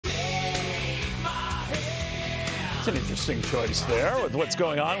It's an interesting choice there with what's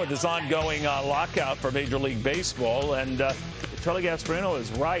going on with this ongoing lockout for Major League Baseball. And Charlie Gasparino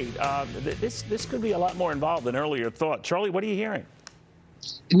is right. This could be a lot more involved than earlier thought. Charlie, what are you hearing?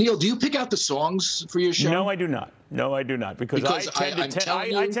 Neil, do you pick out the songs for your show? No, I do not. No, I do not. Because I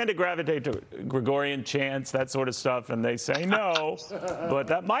tend to gravitate to Gregorian chants, that sort of stuff, and they say no. But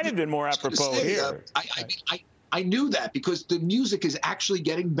that might have been more apropos here. I knew that because the music is actually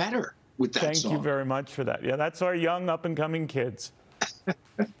getting better with that song. Thank you very much for that. Yeah, that's our young, up-and-coming kids.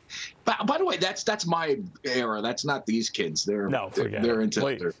 By the way, that's my era. That's not these kids. They're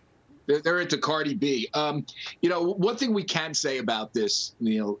into Cardi B. You know, one thing we can say about this,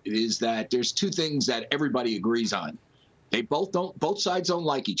 Neil, is that there's two things that everybody agrees on. They both sides don't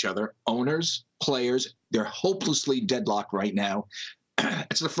like each other. Owners, players, they're hopelessly deadlocked right now.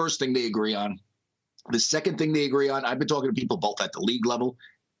 That's the first thing they agree on. The second thing they agree on, I've been talking to people both at the league level,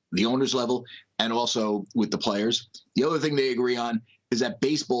 the owners level, and also with the players. The other thing they agree on is that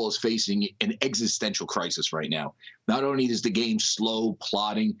baseball is facing an existential crisis right now. Not only is the game slow,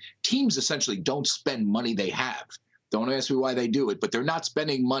 plodding, teams essentially don't spend money they have. Don't ask me why they do it, but they're not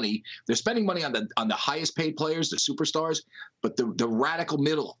spending money. They're spending money on the highest paid players, the superstars, but the radical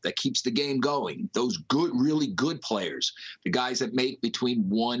middle that keeps the game going, those good, really good players, the guys that make between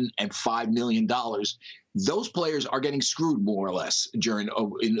 $1 and $5 million, those players are getting screwed more or less in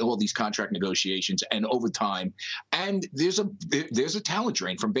all these contract negotiations and over time. And there's a talent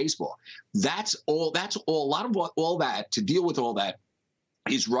drain from baseball. That's all. A lot of all that to deal with all that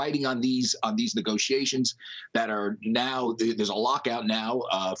is riding on these negotiations that are now. There's a lockout now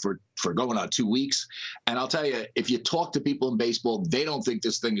for going on 2 weeks. And I'll tell you, if you talk to people in baseball, they don't think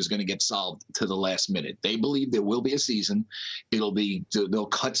this thing is going to get solved to the last minute. They believe there will be a season. They'll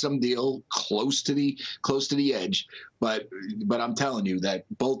cut some deal close to the edge. But I'm telling you that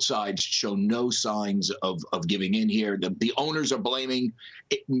both sides show no signs of giving in here. The owners are blaming,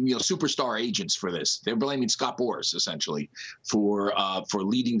 superstar agents for this. They're blaming Scott Boras essentially for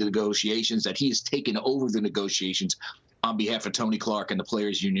leading the negotiations, that he has taken over the negotiations on behalf of Tony Clark and the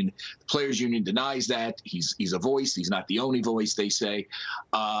Players Union. The Players Union denies that. He's a voice. He's not the only voice, they say.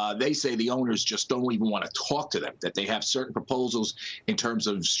 They say the owners just don't even want to talk to them, that they have certain proposals in terms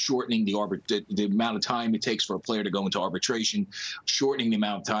of shortening the amount of time it takes for a player to go into arbitration, shortening the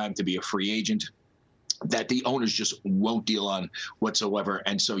amount of time to be a free agent, that the owners just won't deal on whatsoever.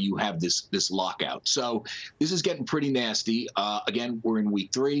 And so you have this lockout. So this is getting pretty nasty. Again, we're in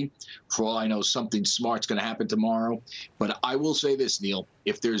week 3. For all I know, something smart's going to happen tomorrow. But I will say this, Neil,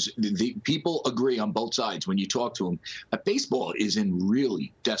 if there's the people agree on both sides when you talk to them, that baseball is in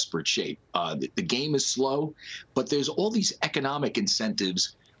really desperate shape. The game is slow, but there's all these economic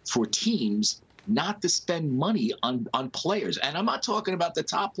incentives for teams not to spend money on players. And I'm not talking about the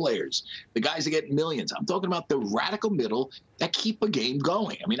top players, the guys that get millions. I'm talking about the radical middle that keep a game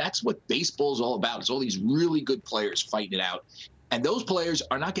going. I mean, that's what baseball is all about. It's all these really good players fighting it out. And those players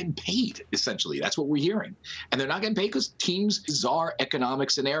are not getting paid, essentially. That's what we're hearing. And they're not getting paid because teams' bizarre economic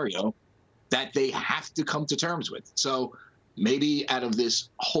scenario that they have to come to terms with. So maybe out of this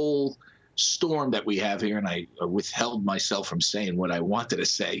whole storm that we have here, and I withheld myself from saying what I wanted to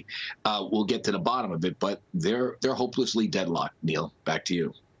say, we'll get to the bottom of it, but they're hopelessly deadlocked. Neil, back to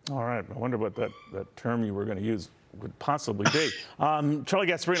you. All right. I wonder what that term you were going to use would possibly be. Charlie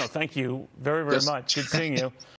Gasparino, thank you very, very much. Good seeing you.